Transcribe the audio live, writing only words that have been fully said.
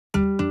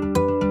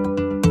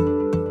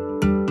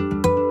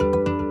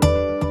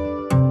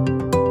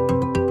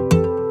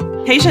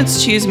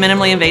Patients choose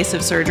minimally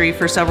invasive surgery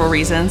for several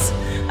reasons.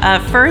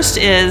 First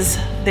is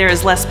there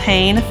is less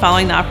pain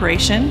following the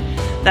operation.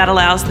 That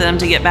allows them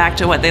to get back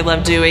to what they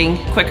love doing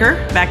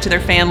quicker, back to their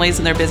families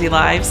and their busy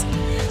lives.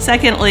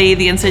 Secondly,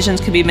 the incisions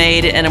can be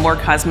made in a more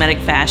cosmetic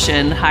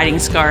fashion, hiding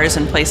scars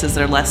in places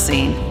that are less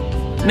seen.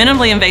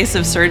 Minimally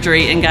invasive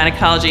surgery in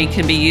gynecology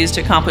can be used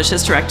to accomplish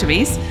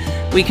hysterectomies.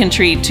 We can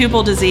treat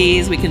tubal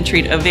disease, we can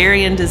treat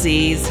ovarian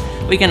disease,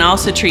 we can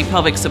also treat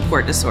pelvic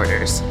support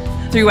disorders.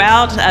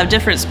 Throughout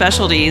different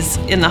specialties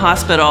in the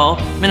hospital,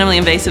 minimally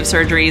invasive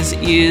surgery is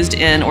used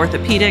in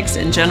orthopedics,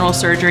 in general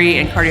surgery,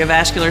 and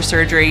cardiovascular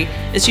surgery.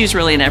 It's used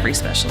really in every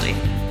specialty.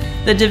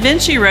 The Da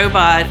Vinci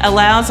robot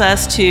allows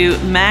us to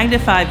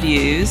magnify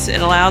views,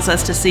 it allows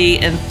us to see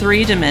in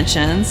 3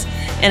 dimensions,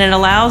 and it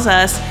allows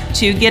us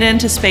to get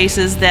into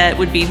spaces that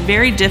would be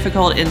very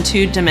difficult in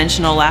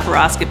 2-dimensional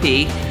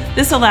laparoscopy.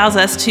 This allows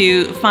us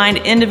to find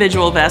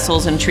individual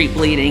vessels and treat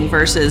bleeding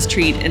versus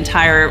treat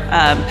entire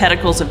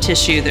pedicles of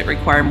tissue that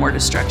require more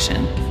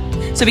destruction.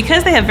 So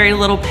because they have very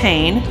little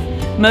pain,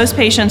 most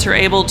patients are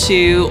able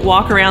to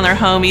walk around their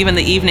home even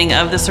the evening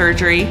of the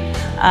surgery.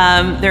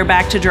 They're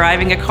back to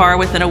driving a car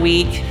within a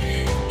week.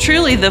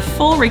 Truly, the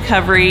full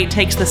recovery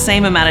takes the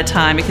same amount of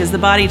time because the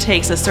body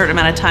takes a certain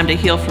amount of time to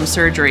heal from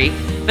surgery,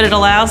 but it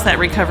allows that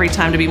recovery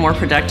time to be more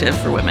productive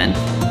for women.